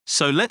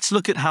So let's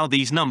look at how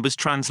these numbers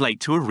translate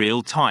to a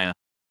real tyre.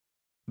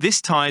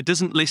 This tyre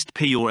doesn't list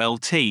P or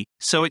LT,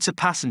 so it's a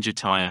passenger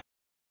tyre.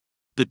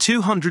 The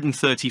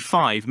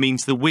 235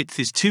 means the width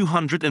is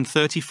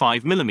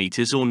 235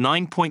 mm or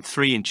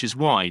 9.3 inches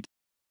wide.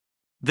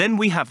 Then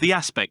we have the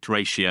aspect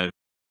ratio.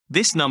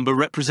 This number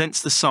represents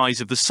the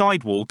size of the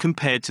sidewall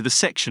compared to the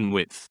section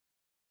width.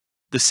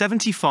 The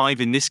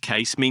 75 in this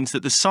case means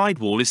that the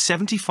sidewall is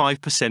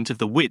 75% of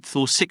the width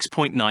or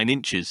 6.9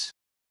 inches.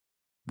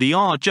 The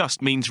R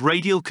just means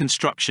radial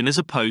construction as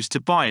opposed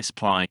to bias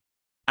ply.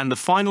 And the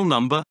final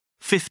number,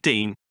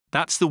 15,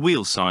 that's the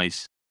wheel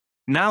size.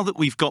 Now that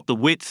we've got the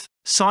width,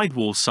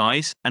 sidewall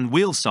size, and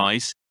wheel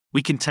size,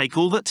 we can take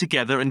all that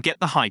together and get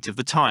the height of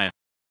the tyre.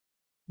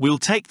 We'll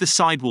take the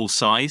sidewall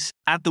size,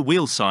 add the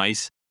wheel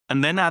size,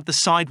 and then add the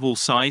sidewall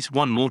size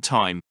one more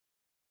time.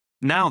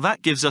 Now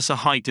that gives us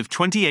a height of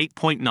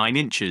 28.9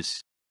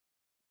 inches.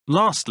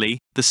 Lastly,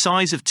 the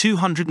size of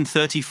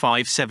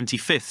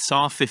 235/75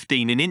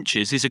 R15 in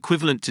inches is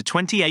equivalent to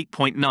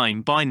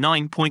 28.9 by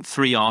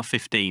 9.3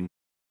 R15.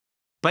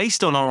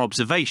 Based on our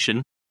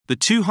observation, the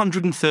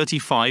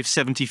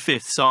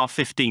 235/75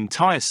 R15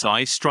 tyre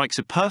size strikes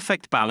a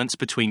perfect balance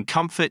between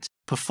comfort,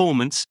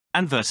 performance,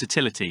 and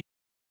versatility.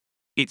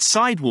 Its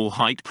sidewall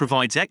height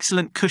provides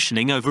excellent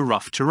cushioning over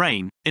rough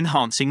terrain,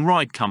 enhancing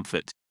ride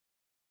comfort.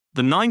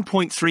 The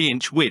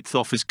 9.3-inch width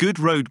offers good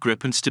road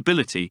grip and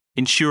stability,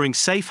 ensuring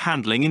safe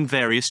handling in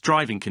various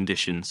driving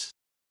conditions.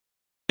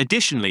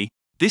 Additionally,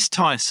 this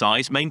tyre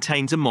size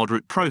maintains a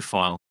moderate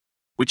profile,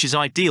 which is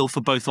ideal for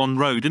both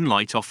on-road and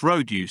light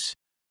off-road use,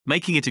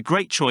 making it a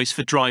great choice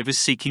for drivers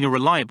seeking a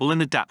reliable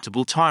and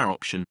adaptable tyre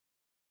option.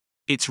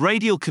 Its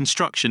radial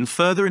construction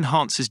further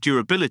enhances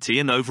durability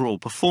and overall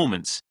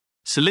performance,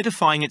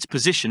 solidifying its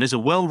position as a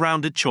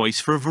well-rounded choice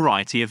for a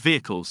variety of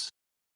vehicles.